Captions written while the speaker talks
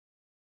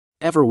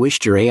Ever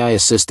wished your AI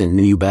assistant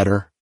knew you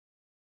better?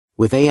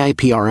 With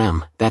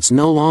AIPRM, that's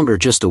no longer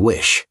just a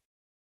wish.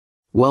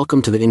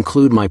 Welcome to the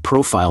Include My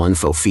Profile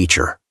Info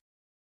feature.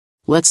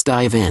 Let's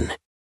dive in.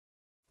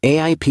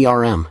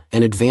 AIPRM,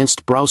 an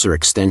advanced browser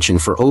extension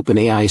for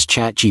OpenAI's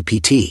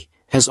ChatGPT,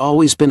 has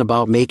always been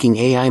about making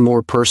AI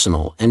more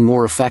personal and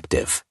more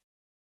effective.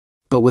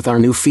 But with our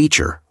new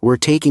feature, we're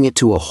taking it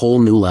to a whole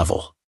new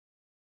level.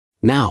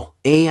 Now,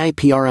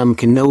 AIPRM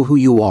can know who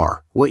you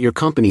are, what your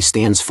company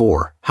stands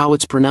for, how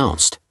it's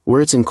pronounced,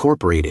 where it's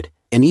incorporated,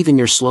 and even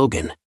your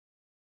slogan.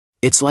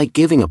 It's like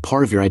giving a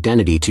part of your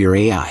identity to your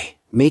AI,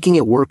 making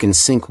it work in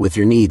sync with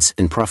your needs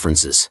and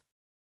preferences.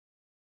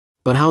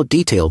 But how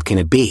detailed can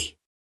it be?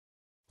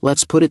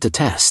 Let's put it to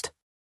test.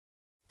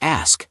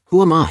 Ask,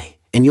 "Who am I?"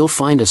 and you'll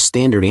find a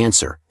standard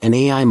answer, an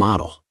AI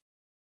model.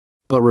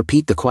 But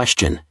repeat the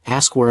question,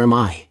 ask "Where am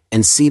I?"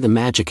 and see the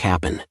magic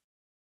happen.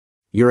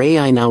 Your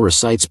AI now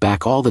recites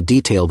back all the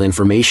detailed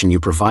information you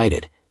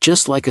provided,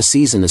 just like a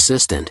seasoned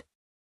assistant.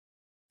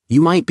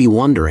 You might be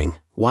wondering,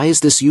 why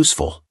is this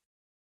useful?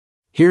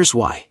 Here's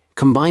why.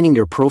 Combining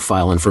your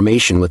profile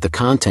information with the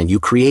content you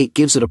create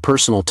gives it a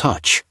personal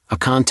touch, a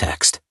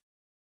context.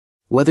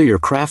 Whether you're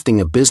crafting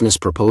a business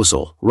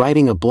proposal,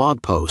 writing a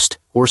blog post,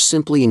 or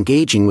simply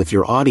engaging with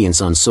your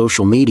audience on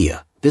social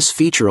media, this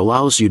feature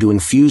allows you to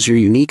infuse your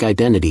unique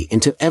identity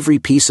into every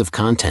piece of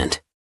content.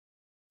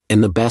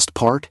 And the best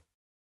part?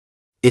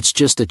 It's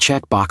just a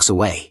checkbox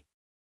away.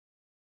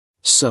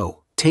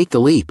 So, take the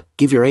leap,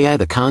 give your AI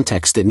the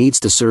context it needs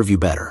to serve you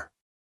better.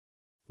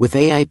 With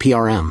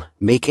AIPRM,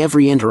 make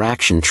every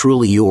interaction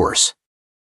truly yours.